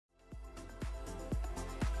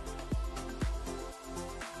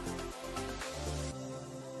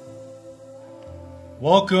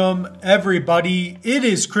Welcome everybody, it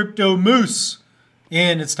is Crypto Moose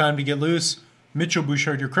and it's time to get loose. Mitchell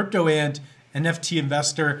Bouchard, your crypto and NFT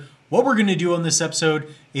investor. What we're going to do on this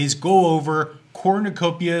episode is go over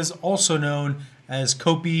cornucopias, also known as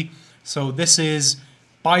COPI. So this is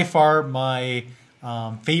by far my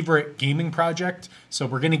favorite gaming project. So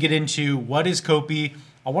we're going to get into what is COPI.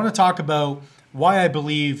 I want to talk about why I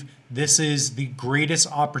believe this is the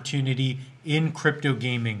greatest opportunity in crypto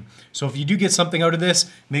gaming. So if you do get something out of this,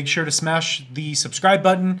 make sure to smash the subscribe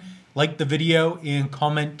button, like the video, and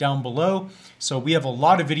comment down below. So we have a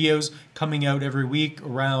lot of videos coming out every week,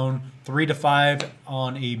 around 3 to 5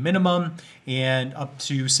 on a minimum and up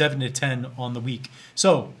to 7 to 10 on the week.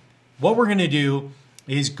 So what we're going to do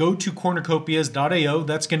is go to cornucopias.io.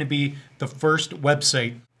 That's going to be the first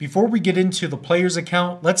website. Before we get into the player's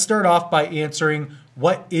account, let's start off by answering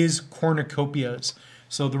what is cornucopias.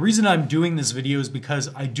 So the reason I'm doing this video is because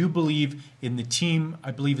I do believe in the team,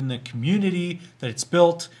 I believe in the community that it's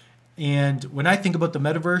built, and when I think about the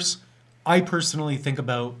metaverse, I personally think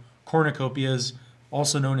about cornucopias,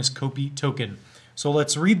 also known as COPI token. So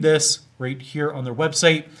let's read this right here on their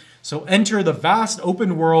website. So enter the vast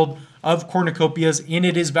open world of cornucopias, and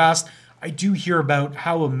it is vast. I do hear about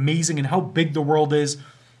how amazing and how big the world is.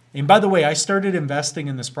 And by the way, I started investing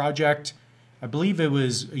in this project, I believe it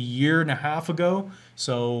was a year and a half ago.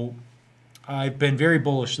 So I've been very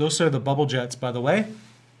bullish. Those are the bubble jets, by the way.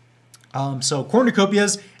 So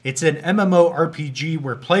cornucopias, it's an MMORPG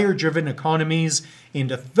where player-driven economies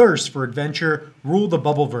and a thirst for adventure rule the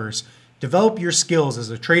bubbleverse. Develop your skills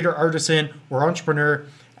as a trader, artisan, or entrepreneur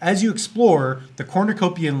as you explore the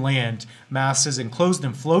cornucopian land masses enclosed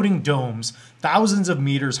in floating domes thousands of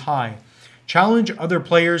meters high. Challenge other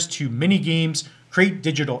players to mini-games, create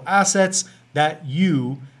digital assets that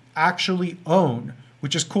you actually own,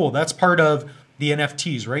 which is cool. That's part of the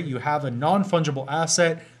NFTs, right? You have a non-fungible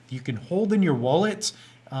asset you can hold in your wallet.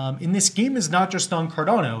 And this game is not just on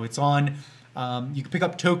Cardano. It's on, you can pick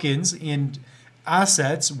up tokens and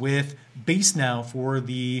assets with base now for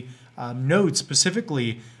the nodes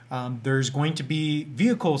specifically. There's going to be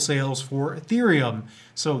vehicle sales for Ethereum.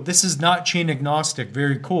 So this is not chain agnostic,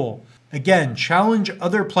 very cool. Again, challenge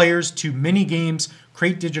other players to mini games,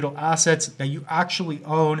 create digital assets that you actually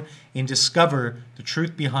own, and discover the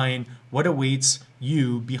truth behind what awaits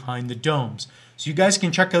you behind the domes. So you guys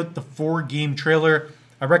can check out the 4-game trailer.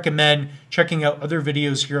 I recommend checking out other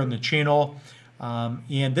videos here on the channel.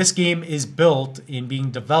 And this game is built and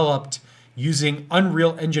being developed using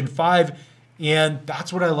Unreal Engine 5. And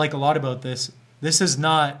that's what I like a lot about this. This is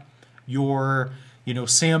not your,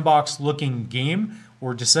 sandbox looking game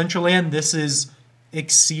or Decentraland. This is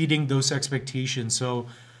exceeding those expectations. So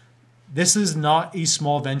this is not a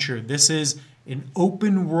small venture. This is an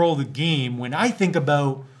open world game. When I think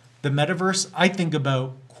about the metaverse, I think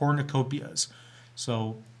about cornucopias.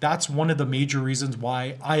 So that's one of the major reasons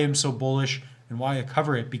why I am so bullish and why I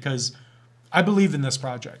cover it, because I believe in this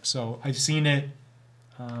project. So I've seen it.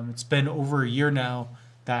 It's been over a year now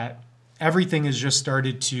that everything has just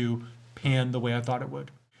started to pan the way I thought it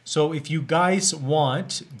would. So if you guys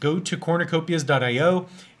want, go to cornucopias.io,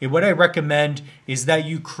 and what I recommend is that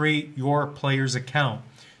you create your player's account.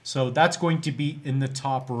 So that's going to be in the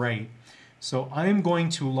top right. So I'm going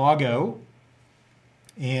to log out,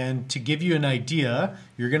 and to give you an idea,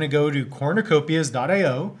 you're going to go to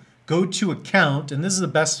cornucopias.io, go to account, and this is the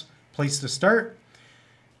best place to start.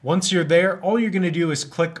 Once you're there, all you're going to do is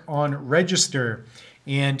click on register.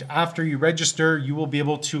 And after you register, you will be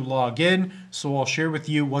able to log in. So I'll share with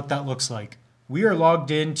you what that looks like. We are logged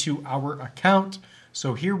into our account.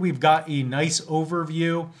 So here we've got a nice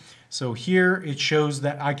overview. So here it shows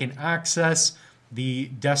that I can access the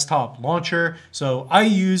desktop launcher. So I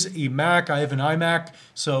use a Mac, I have an iMac.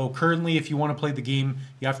 So currently if you want to play the game,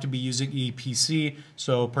 you have to be using a PC.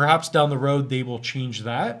 So perhaps down the road, they will change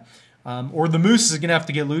that. Or the Moose is gonna have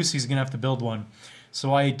to get loose, he's gonna have to build one.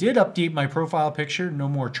 So I did update my profile picture, no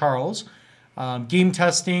more Charles. Game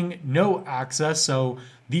testing, no access. So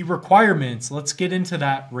the requirements, let's get into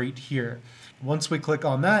that right here. Once we click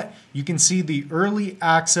on that, you can see the early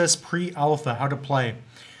access pre-alpha, how to play.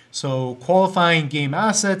 So qualifying game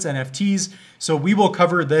assets, NFTs. So we will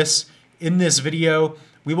cover this in this video.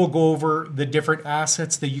 We will go over the different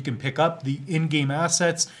assets that you can pick up, the in-game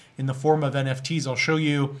assets in the form of NFTs. I'll show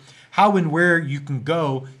you how and where you can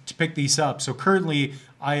go to pick these up. So currently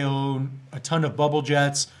I own a ton of bubble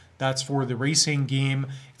jets. That's for the racing game.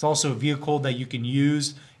 It's also a vehicle that you can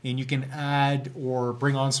use, and you can add or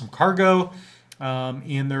bring on some cargo.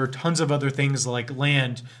 And there are tons of other things like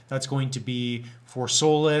land that's going to be for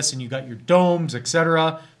Solus, and you got your domes,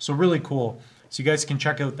 etc. So really cool. So you guys can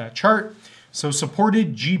check out that chart. So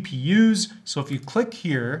supported GPUs. So if you click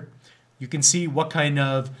here, you can see what kind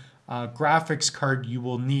of graphics card you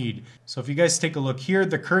will need. So if you guys take a look here,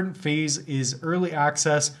 the current phase is early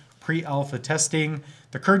access pre-alpha testing.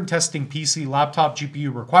 The current testing PC laptop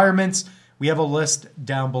GPU requirements, we have a list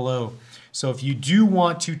down below. So if you do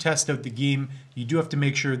want to test out the game, you do have to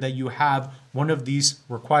make sure that you have one of these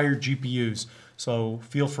required GPUs. So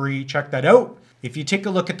feel free, check that out. If you take a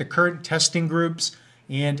look at the current testing groups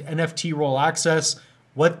and NFT role access,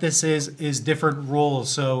 what this is different roles.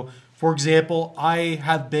 So for example, I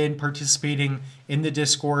have been participating in the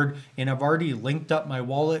Discord and I've already linked up my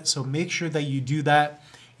wallet. So make sure that you do that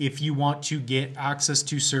if you want to get access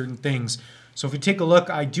to certain things. So if you take a look,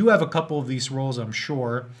 I do have a couple of these roles, I'm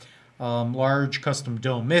sure. Large, custom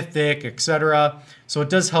dome, mythic, etc. So it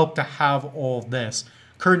does help to have all of this.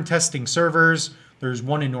 Current testing servers, there's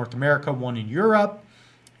one in North America, one in Europe,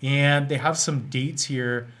 and they have some dates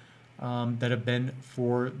here that have been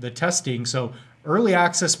for the testing. So early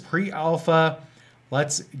access, pre-alpha,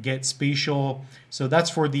 let's get spatial. So that's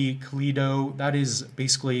for the Kalido. That is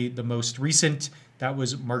basically the most recent. That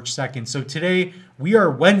was March 2nd. So today we are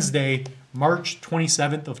Wednesday, March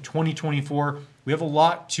 27th of 2024. We have a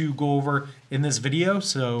lot to go over in this video,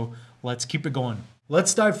 so let's keep it going.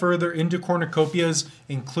 Let's dive further into cornucopias,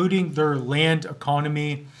 including their land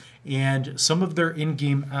economy and some of their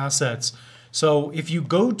in-game assets. So if you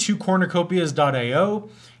go to cornucopias.io,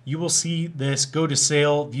 you will see this go to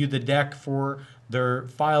sale, view the deck for their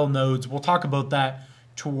file nodes. We'll talk about that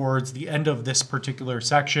towards the end of this particular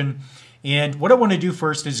section. And what I want to do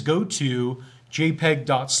first is go to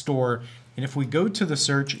jpeg.store. And if we go to the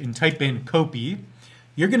search and type in COPI,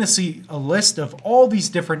 you're going to see a list of all these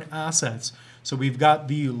different assets. So we've got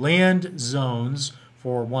the land zones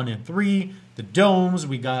for 1 and 3, the domes,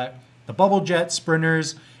 we got the bubble jet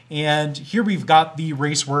sprinters, and here we've got the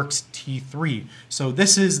Raceworks T3. So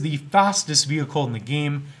this is the fastest vehicle in the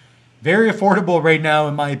game. Very affordable right now,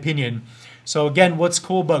 in my opinion. So again, what's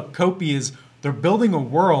cool about COPI is they're building a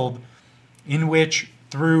world in which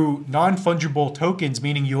through non-fungible tokens,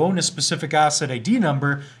 meaning you own a specific asset ID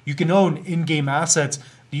number, you can own in-game assets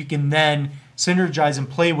that you can then synergize and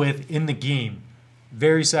play with in the game.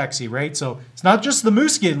 Very sexy, right? So it's not just the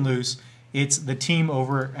moose getting loose, it's the team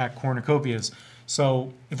over at Cornucopias.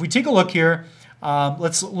 So if we take a look here,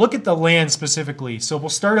 let's look at the land specifically. So we'll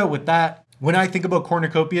start out with that. When I think about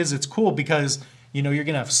Cornucopias, it's cool because you're going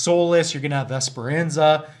to have Solus, you're going to have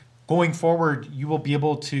Esperanza. Going forward, you will be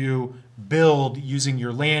able to build using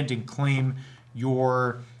your land and claim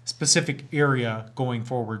your specific area going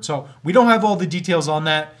forward. So we don't have all the details on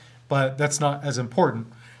that, but that's not as important.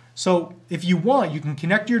 So if you want, you can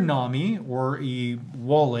connect your NAMI or a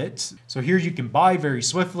wallet. So here you can buy very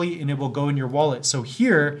swiftly and it will go in your wallet. So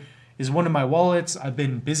here is one of my wallets. I've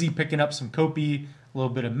been busy picking up some COPI, a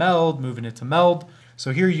little bit of Meld, moving it to Meld.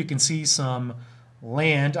 So here you can see some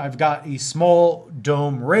land. I've got a small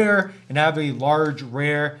dome rare and I have a large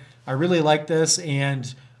rare. I really like this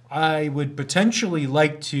and I would potentially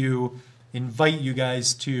like to invite you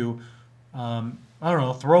guys to, I don't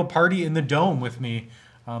know, throw a party in the dome with me.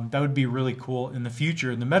 That would be really cool in the future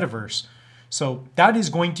in the metaverse. So that is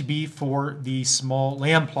going to be for the small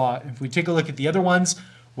land plot. If we take a look at the other ones,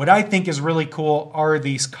 what I think is really cool are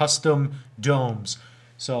these custom domes.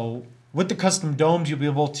 So with the custom domes, you'll be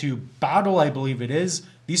able to battle, I believe it is.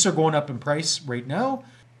 These are going up in price right now.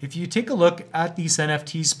 If you take a look at these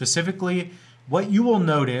NFTs specifically, what you will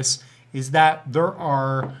notice is that there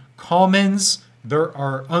are commons, there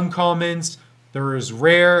are uncommons, there is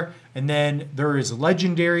rare, and then there is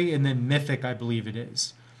legendary, and then mythic, I believe it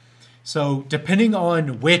is. So depending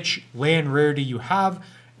on which land rarity you have,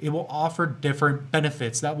 it will offer different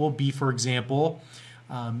benefits. That will be, for example,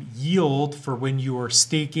 yield for when you are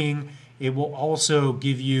staking. It will also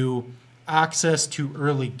give you access to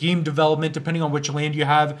early game development, depending on which land you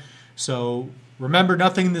have. So remember,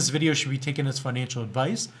 nothing in this video should be taken as financial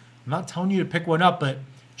advice. I'm not telling you to pick one up, but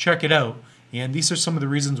check it out. And these are some of the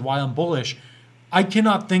reasons why I'm bullish. I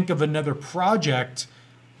cannot think of another project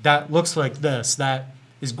that looks like this, that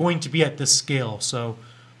is going to be at this scale. So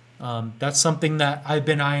that's something that I've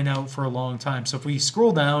been eyeing out for a long time. So if we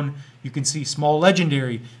scroll down, you can see small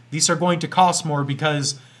legendary. These are going to cost more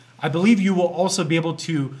because I believe you will also be able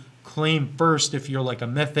to claim first if you're like a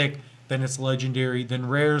mythic, then it's legendary, then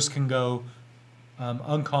rares can go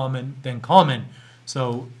uncommon, then common.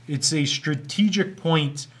 So it's a strategic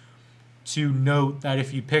point to note that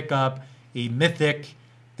if you pick up a mythic,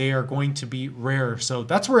 they are going to be rare. So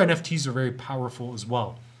that's where NFTs are very powerful as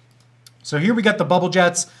well. So here we got the bubble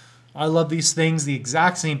jets. I love these things. The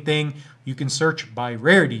exact same thing. You can search by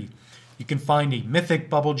rarity. You can find a mythic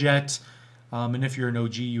bubble jet. And if you're an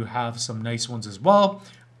OG, you have some nice ones as well.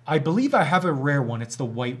 I believe I have a rare one. It's the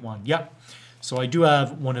white one. Yep. So I do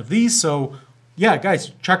have one of these. So yeah,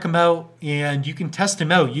 guys, check them out and you can test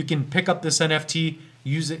them out. You can pick up this NFT,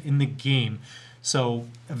 use it in the game. So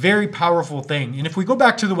a very powerful thing. And if we go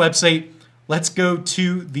back to the website, let's go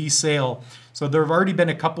to the sale. So there have already been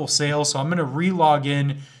a couple sales. So I'm going to re-log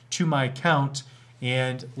in to my account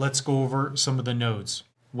and let's go over some of the nodes.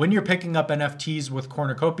 When you're picking up NFTs with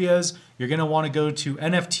cornucopias, you're going to want to go to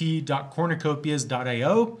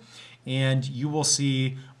nft.cornucopias.io and you will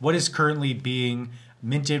see what is currently being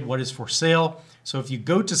minted, what is for sale. So if you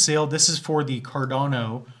go to sale, this is for the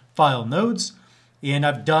Cardano file nodes. And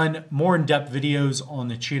I've done more in-depth videos on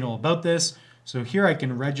the channel about this. So here I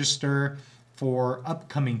can register for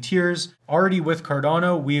upcoming tiers. Already with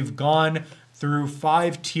Cardano, we've gone through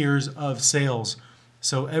 5 tiers of sales.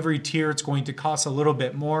 So every tier it's going to cost a little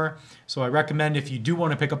bit more. So I recommend if you do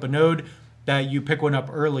want to pick up a node that you pick one up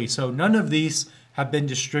early. So none of these have been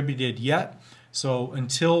distributed yet. So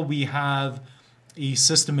until we have a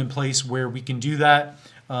system in place where we can do that,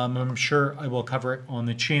 I'm sure I will cover it on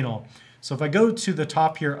the channel. So if I go to the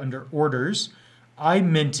top here under orders, I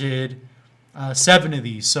minted 7 of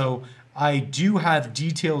these. So I do have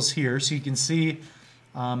details here. So you can see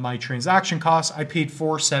my transaction costs. I paid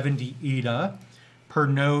 470 ADA per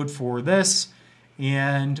node for this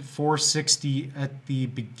and 460 at the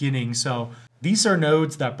beginning. So these are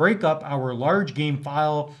nodes that break up our large game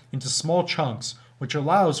file into small chunks, which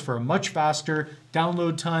allows for a much faster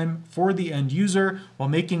download time for the end user while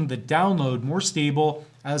making the download more stable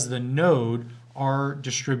as the node are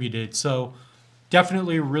distributed. So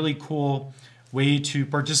definitely a really cool way to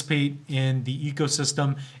participate in the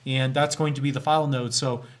ecosystem, and that's going to be the file node.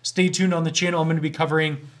 So stay tuned on the channel. I'm going to be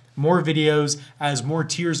covering more videos as more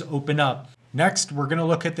tiers open up. Next, we're going to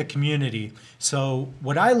look at the community. So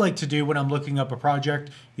what I like to do when I'm looking up a project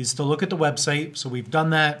is to look at the website. So we've done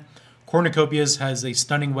that. Cornucopias has a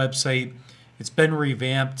stunning website. It's been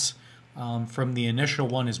revamped from the initial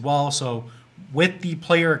one as well. So with the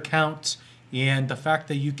player account and the fact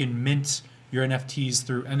that you can mint your NFTs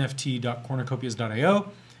through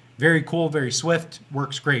nft.cornucopias.io, very cool, very swift,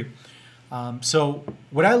 works great. So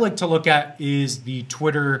what I like to look at is the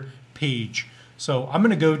Twitter page. So I'm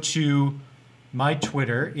going to go to my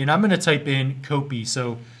Twitter and I'm going to type in COPI.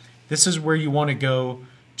 So this is where you want to go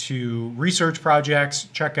to research projects,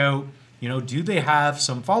 check out, do they have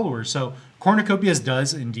some followers? So Cornucopias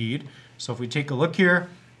does indeed. So if we take a look here,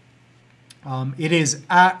 it is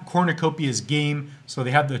at Cornucopias Game. So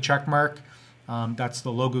they have the check mark. That's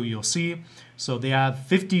the logo you'll see. So they have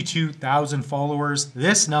 52,000 followers.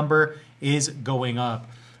 This number is going up.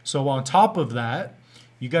 So on top of that,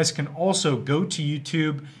 you guys can also go to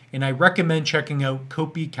YouTube, and I recommend checking out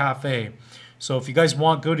COPI Cafe. So if you guys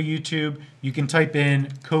want, go to YouTube. You can type in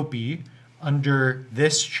COPI under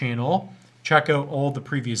this channel. Check out all the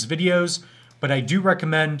previous videos. But I do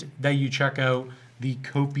recommend that you check out the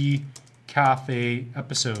COPI Cafe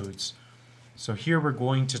episodes. So here we're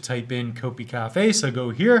going to type in COPI Cafe. So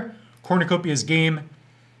go here, Cornucopias Game,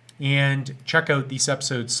 and check out these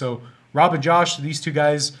episodes. So Rob and Josh, these two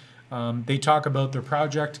guys, they talk about their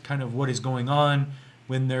project, kind of what is going on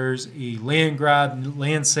when there's a land grab,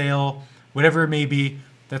 land sale, whatever it may be.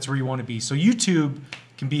 That's where you want to be. So YouTube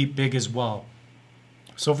can be big as well.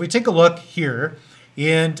 So if we take a look here,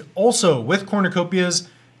 and also with Cornucopias,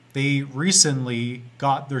 they recently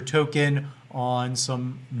got their token on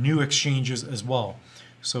some new exchanges as well.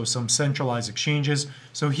 So some centralized exchanges.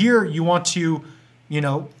 So here you want to,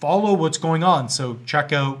 follow what's going on. So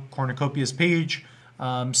check out Cornucopias page.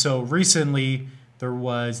 So recently there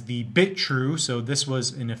was the BitTrue. So this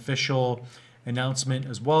was an official announcement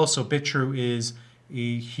as well. So BitTrue is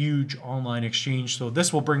a huge online exchange. So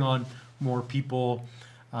this will bring on more people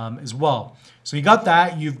as well. So you got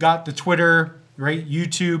that. You've got the Twitter, right,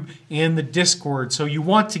 YouTube, and the Discord. So you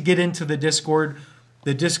want to get into the Discord.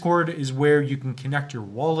 The Discord is where you can connect your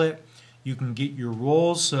wallet. You can get your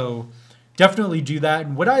roles. So definitely do that.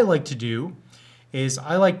 And what I like to do is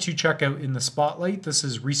I like to check out in the spotlight. This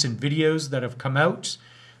is recent videos that have come out.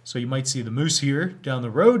 So you might see the moose here down the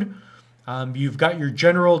road. You've got your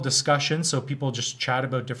general discussion. So people just chat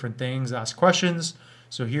about different things, ask questions.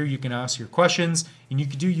 So here you can ask your questions and you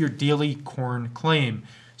can do your daily corn claim.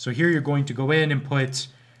 So here you're going to go in and put,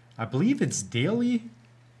 I believe it's daily.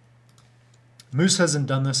 Moose hasn't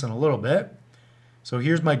done this in a little bit. So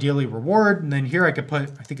here's my daily reward. And then here I could put,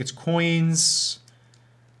 I think it's coins.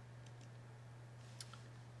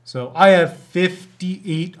 So I have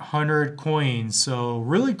 5,800 coins. So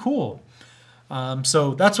really cool.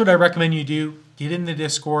 So that's what I recommend you do. Get in the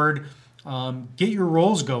Discord. get your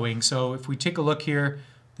roles going. So if we take a look here,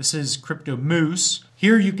 this is Crypto Moose.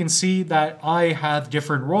 Here you can see that I have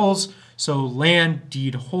different roles. So land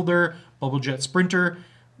deed holder, Bubblejet Sprinter,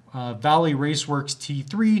 Valley Raceworks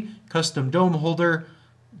T3, custom dome holder,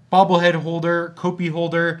 bobblehead holder, COPI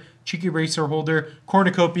holder, cheeky racer holder,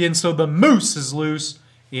 cornucopian. So the moose is loose,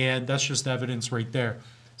 and that's just evidence right there.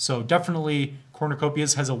 So definitely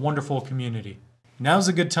cornucopias has a wonderful community. Now's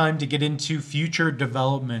a good time to get into future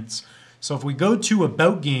developments. So if we go to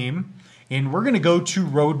About Game, and we're going to go to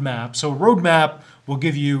Roadmap. So Roadmap will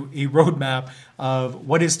give you a roadmap of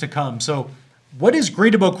what is to come. So what is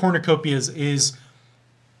great about cornucopias is,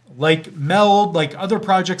 like Meld, like other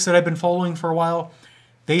projects that I've been following for a while,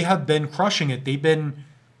 they have been crushing it. They've been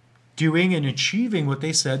doing and achieving what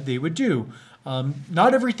they said they would do.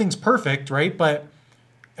 Not everything's perfect, right? But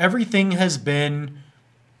everything has been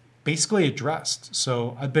basically addressed.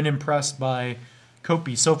 So I've been impressed by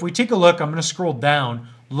COPI. So if we take a look, I'm going to scroll down.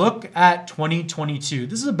 Look at 2022.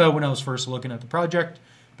 This is about when I was first looking at the project.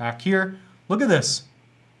 Back here, look at this.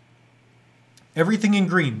 Everything in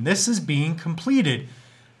green. This is being completed.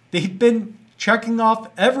 They've been checking off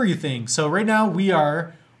everything. So right now we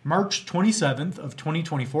are March 27th of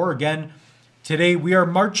 2024. Again, today we are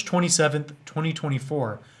March 27th,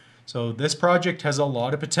 2024. So this project has a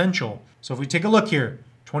lot of potential. So if we take a look here,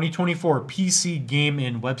 2024 PC game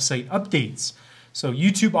and website updates. So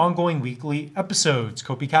YouTube ongoing weekly episodes,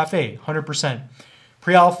 COPI Cafe, 100%.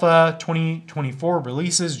 Pre-alpha 2024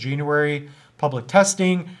 releases, January public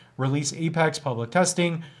testing, release Apex public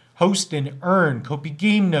testing, host and earn, COPI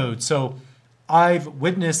game nodes. So I've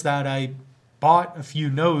witnessed that. I bought a few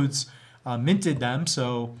nodes, minted them,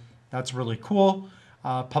 so that's really cool.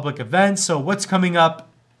 Public events. So what's coming up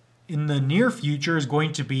in the near future is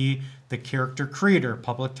going to be the character creator,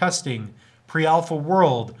 public testing, pre-alpha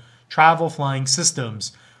world, travel flying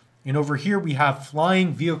systems. And over here we have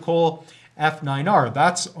flying vehicle F9R.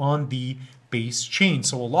 That's on the base chain.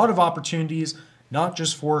 So a lot of opportunities, not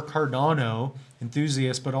just for Cardano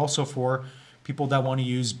enthusiasts, but also for people that want to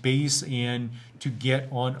use base and to get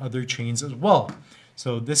on other chains as well.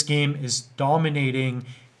 So this game is dominating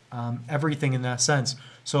everything in that sense.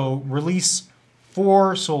 So release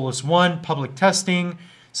 4, Solus 1, public testing.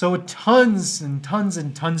 So tons and tons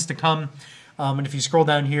and tons to come. And if you scroll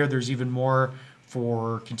down here, there's even more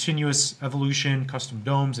for continuous evolution, custom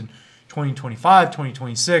domes in 2025,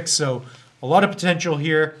 2026. So a lot of potential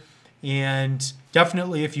here. And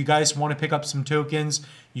definitely, if you guys want to pick up some tokens,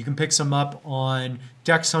 you can pick some up on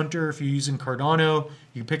Dex Hunter if you're using Cardano.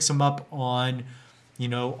 You can pick some up on,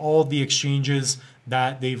 all the exchanges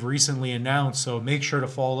that they've recently announced. So make sure to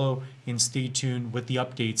follow and stay tuned with the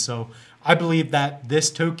updates. So I believe that this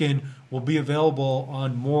token will be available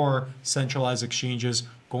on more centralized exchanges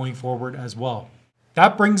going forward as well.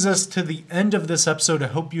 That brings us to the end of this episode. I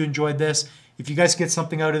hope you enjoyed this. If you guys get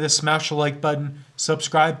something out of this, smash the like button,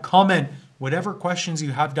 subscribe, comment, whatever questions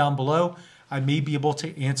you have down below. I may be able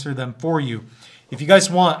to answer them for you. If you guys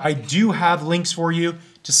want, I do have links for you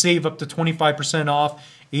to save up to 25% off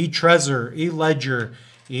a Trezor, a Ledger,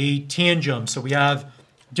 a Tangem. So we have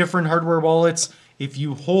different hardware wallets. If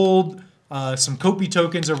you hold some COPI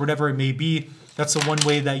tokens or whatever it may be, that's the one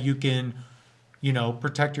way that you can,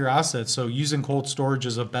 protect your assets. So using cold storage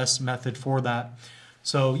is the best method for that.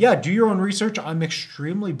 So yeah, do your own research. I'm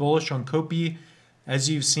extremely bullish on COPI. As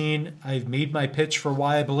you've seen, I've made my pitch for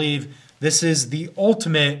why I believe this is the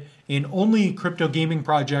ultimate and only crypto gaming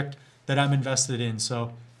project that I'm invested in.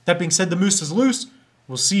 So that being said, the moose is loose.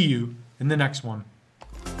 We'll see you in the next one.